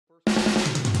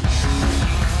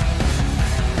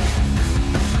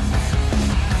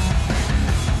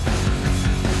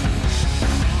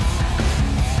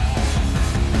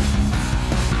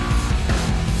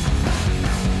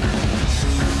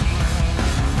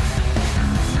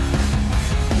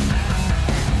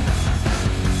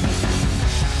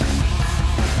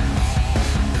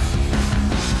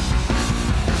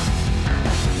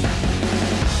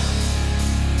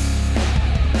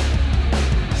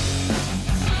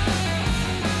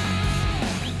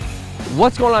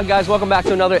What's going on, guys? Welcome back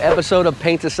to another episode of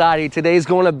Paint Society. Today's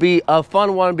going to be a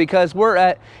fun one because we're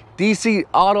at DC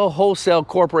Auto Wholesale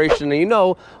Corporation, and you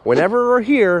know, whenever we're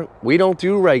here, we don't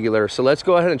do regular. So let's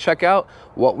go ahead and check out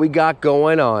what we got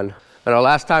going on. And our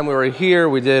last time we were here,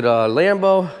 we did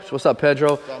Lambo. What's up,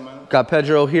 Pedro? What's up, man? Got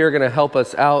Pedro here, gonna help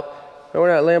us out. And we're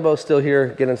at Lambo, still here,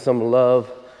 getting some love.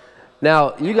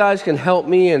 Now, you guys can help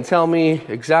me and tell me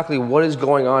exactly what is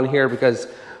going on here because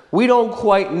we don't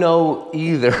quite know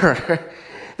either.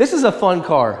 This is a fun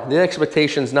car. The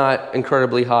expectation's not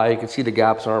incredibly high. You can see the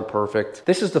gaps aren't perfect.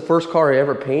 This is the first car I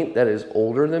ever paint that is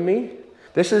older than me.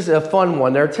 This is a fun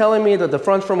one. They're telling me that the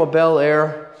front's from a Bel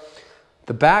Air.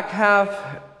 The back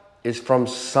half is from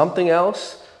something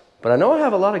else. But I know I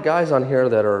have a lot of guys on here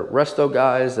that are resto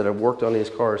guys that have worked on these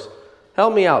cars.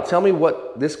 Help me out. Tell me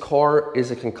what this car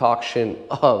is a concoction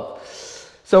of.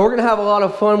 So we're gonna have a lot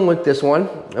of fun with this one.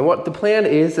 And what the plan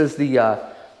is the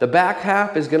back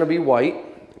half is gonna be white,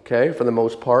 okay, for the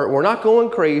most part. We're not going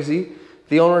crazy.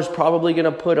 The owner's probably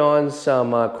gonna put on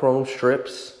some chrome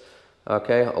strips,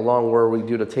 okay, along where we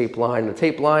do the tape line. The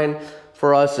tape line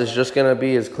for us is just gonna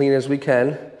be as clean as we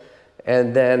can.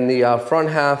 And then the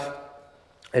front half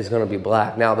is gonna be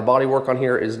black. Now the body work on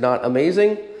here is not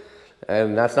amazing,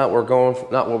 and that's not what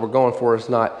we're going for. It's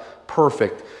not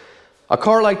perfect. A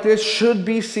car like this should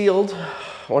be sealed,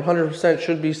 100%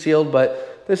 should be sealed,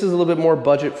 but this is a little bit more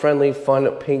budget-friendly, fun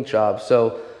paint job.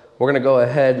 So we're gonna go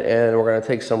ahead and we're gonna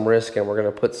take some risk and we're gonna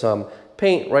put some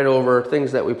paint right over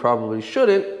things that we probably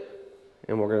shouldn't,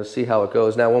 and we're gonna see how it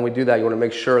goes. Now, when we do that, you wanna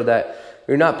make sure that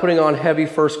you're not putting on heavy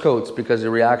first coats because the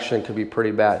reaction could be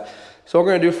pretty bad. So what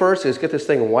we're gonna do first is get this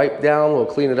thing wiped down, we'll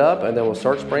clean it up, and then we'll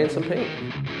start spraying some paint.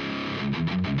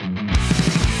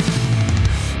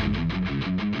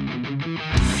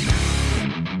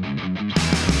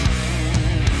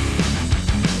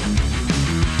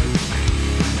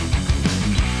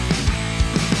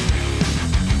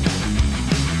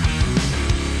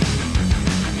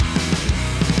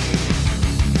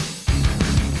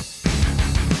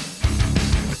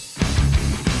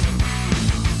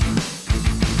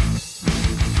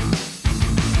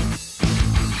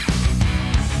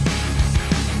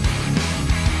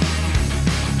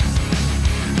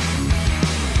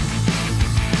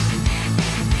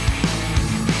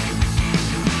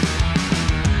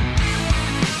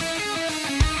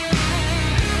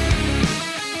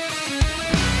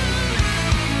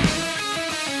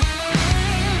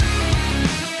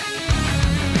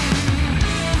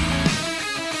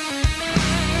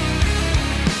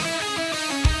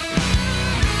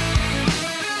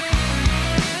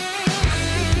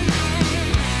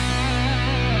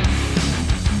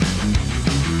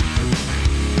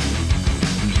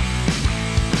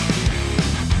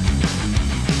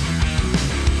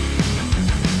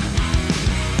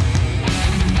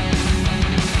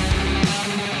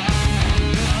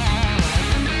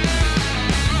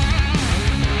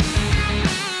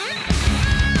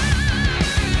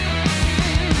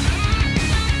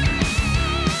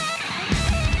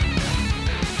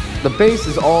 The base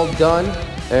is all done,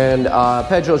 and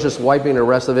Pedro's just wiping the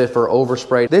rest of it for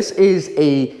overspray. This is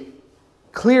a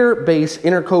clear base,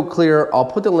 Intercoat clear. I'll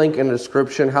put the link in the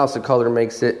description, House of Color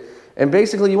makes it. And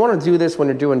basically you wanna do this when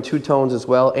you're doing two tones as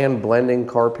well and blending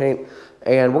car paint.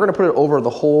 And we're gonna put it over the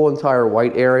whole entire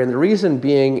white area. And the reason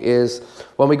being is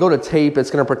when we go to tape, it's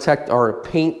gonna protect our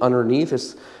paint underneath.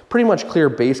 It's pretty much clear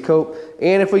base coat.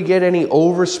 And if we get any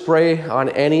overspray on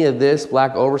any of this,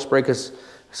 black overspray, because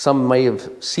some may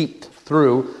have seeped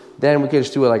through, then we can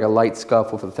just do it like a light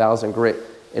scuff with 1000 grit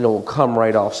and it will come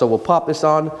right off. So we'll pop this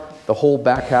on the whole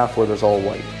back half where there's all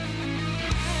white.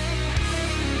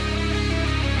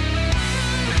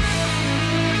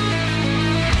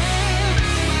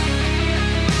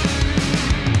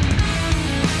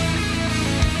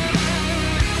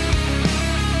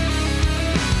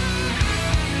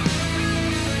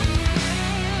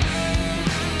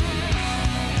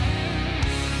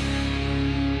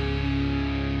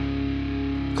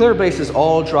 Clear base is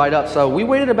all dried up, so we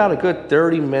waited about a good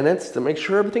 30 minutes to make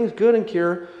sure everything's good and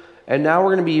cure. And now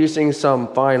we're gonna be using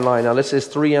some fine line. Now this is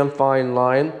 3M fine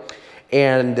line,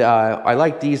 and I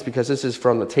like these because this is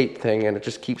from the tape thing and it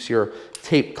just keeps your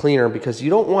tape cleaner because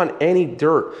you don't want any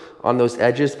dirt on those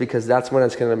edges because that's when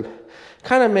it's gonna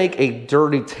kind of make a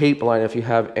dirty tape line if you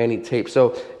have any tape.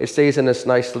 So it stays in this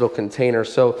nice little container.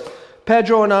 So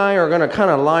Pedro and I are gonna kind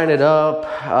of line it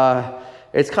up.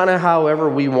 It's kind of however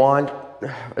we want.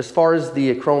 As far as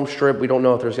the chrome strip, we don't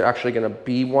know if there's actually going to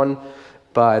be one,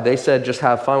 but they said just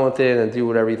have fun with it and do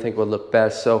whatever you think would look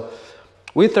best. So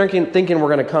we're thinking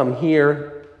we're going to come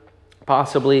here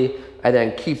possibly and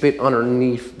then keep it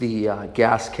underneath the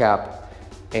gas cap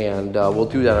and we'll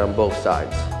do that on both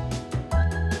sides.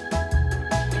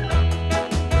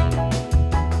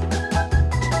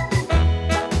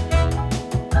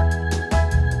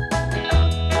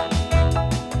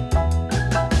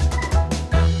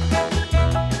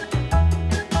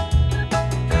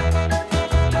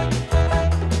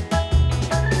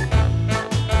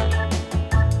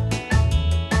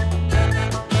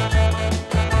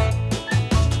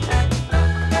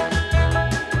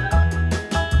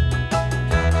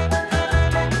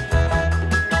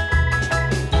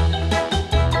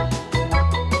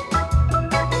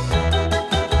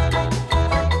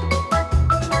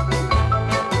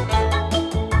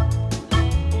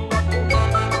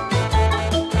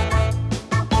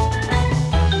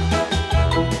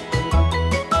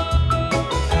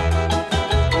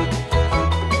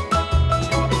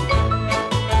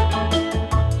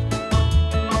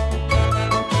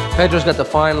 Pedro's got the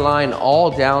fine line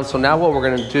all down, so now what we're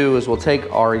gonna do is we'll take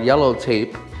our yellow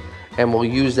tape and we'll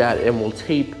use that and we'll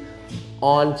tape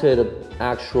onto the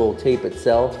actual tape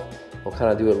itself. We'll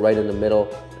kind of do it right in the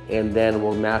middle, and then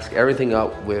we'll mask everything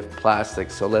up with plastic.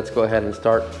 So let's go ahead and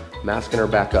start masking her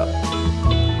back up.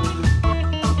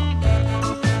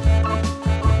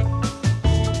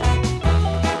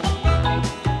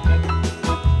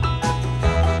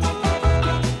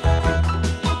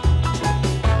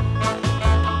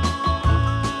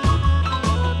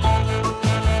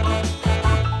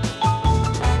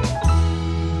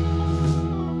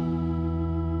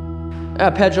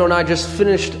 Pedro and I just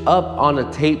finished up on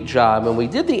a tape job, and we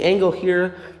did the angle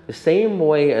here the same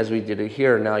way as we did it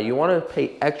here. Now you want to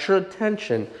pay extra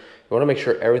attention. You want to make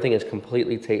sure everything is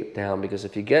completely taped down, because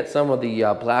if you get some of the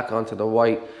black onto the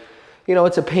white, you know,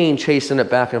 it's a pain chasing it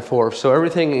back and forth. So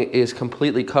everything is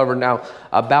completely covered. Now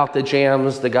about the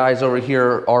jams, the guys over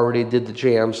here already did the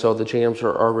jams, so the jams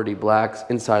are already black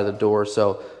inside of the door.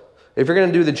 So if you're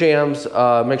going to do the jams,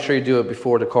 make sure you do it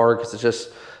before the car, because it's just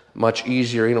much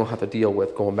easier. You don't have to deal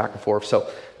with going back and forth. So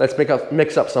let's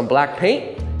mix up some black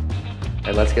paint,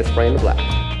 and let's get spraying the black.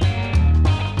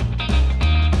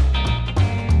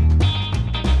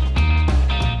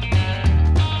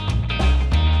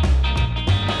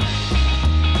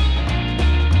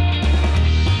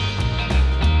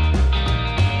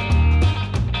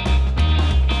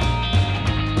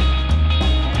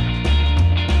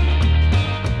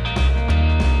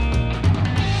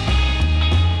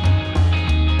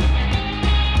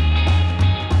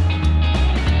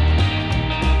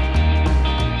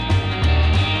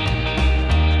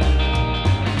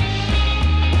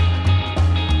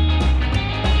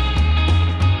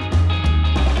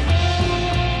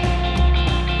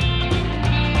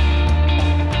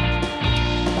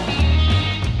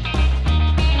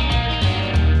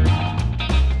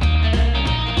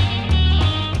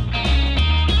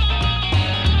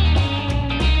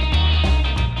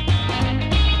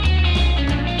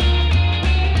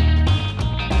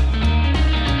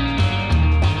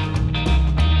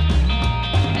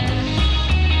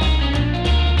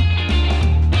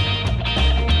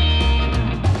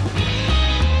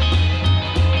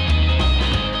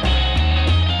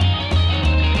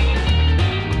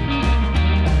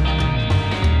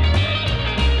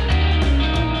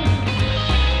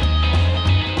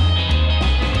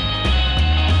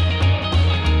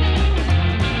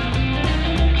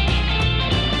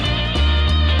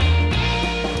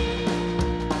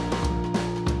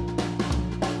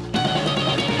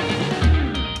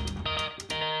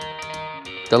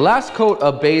 The last coat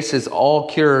of base is all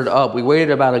cured up. We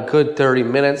waited about a good 30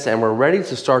 minutes and we're ready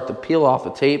to start to peel off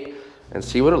the tape and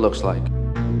see what it looks like.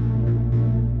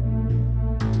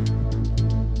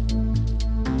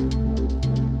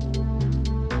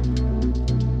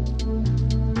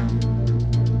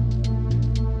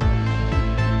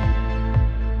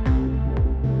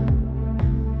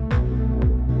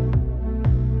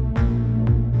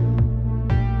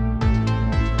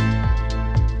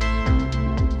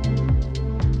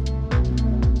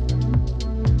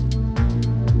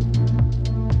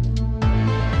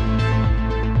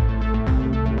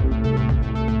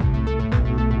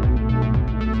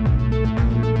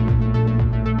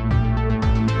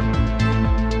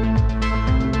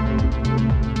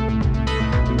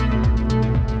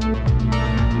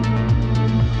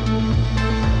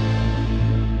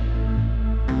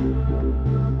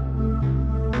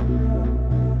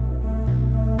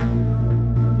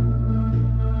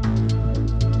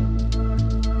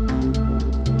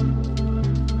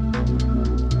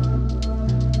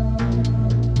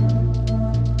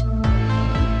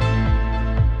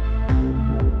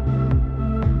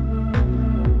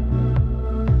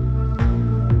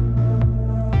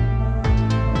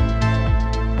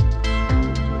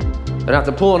 And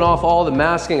after pulling off all the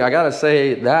masking, I gotta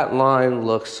say that line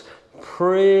looks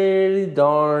pretty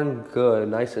darn good,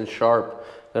 nice and sharp.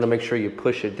 Gonna make sure you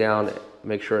push it down,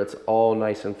 make sure it's all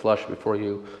nice and flush before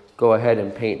you go ahead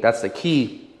and paint. That's the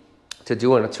key to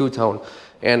doing a two-tone.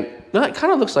 And it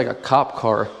kind of looks like a cop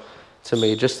car to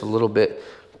me, just a little bit,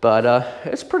 but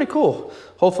it's pretty cool.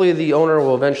 Hopefully the owner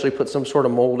will eventually put some sort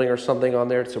of molding or something on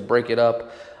there to break it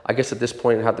up. I guess at this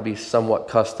point it'd have to be somewhat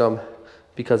custom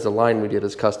because the line we did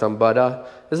is custom, but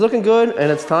it's looking good and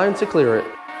it's time to clear it.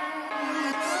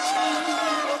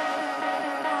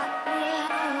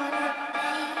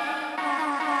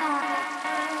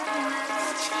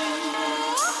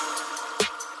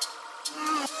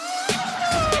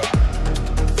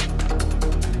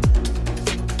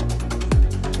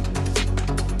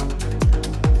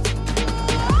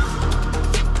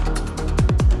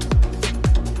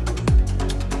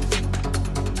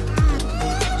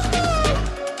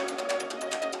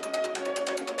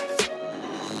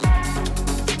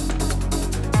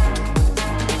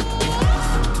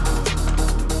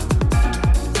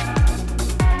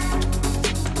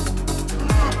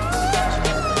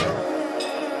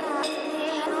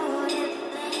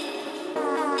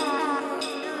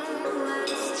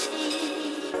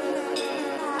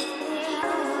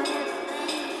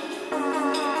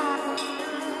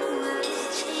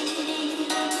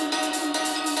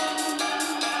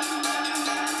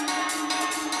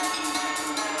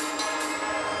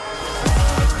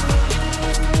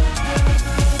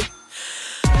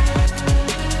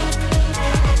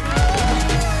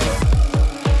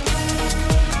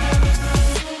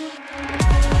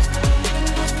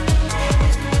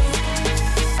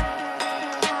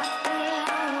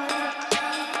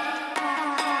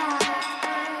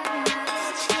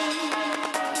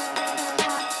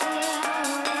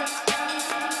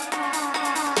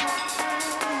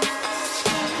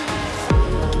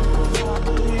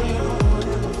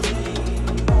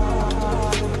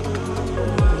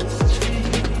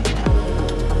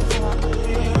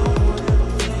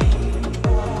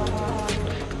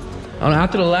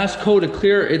 After the last coat of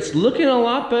clear, it's looking a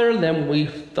lot better than we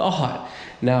thought.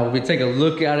 Now, if we take a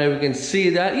look at it, we can see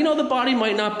that, you know, the body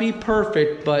might not be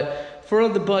perfect, but for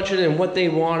the budget and what they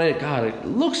wanted, God, it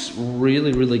looks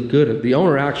really, really good. The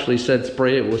owner actually said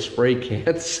spray it with spray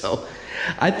cans, so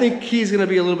I think he's gonna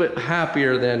be a little bit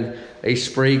happier than a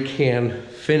spray can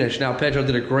finish. Now, Pedro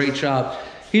did a great job.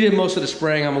 He did most of the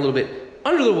spraying. I'm a little bit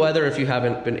under the weather if you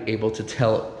haven't been able to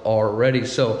tell already.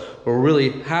 So we're really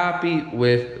happy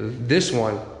with this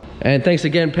one. And thanks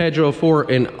again, Pedro, for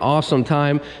an awesome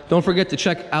time. Don't forget to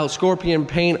check out Scorpion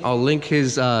Paint. I'll link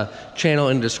his channel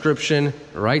in the description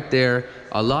right there.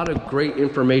 A lot of great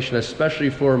information,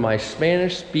 especially for my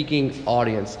Spanish-speaking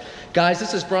audience. Guys,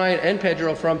 this is Brian and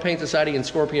Pedro from Paint Society and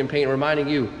Scorpion Paint, reminding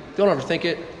you, don't overthink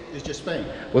it. It's just paint.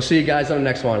 We'll see you guys on the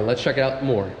next one. Let's check out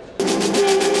more.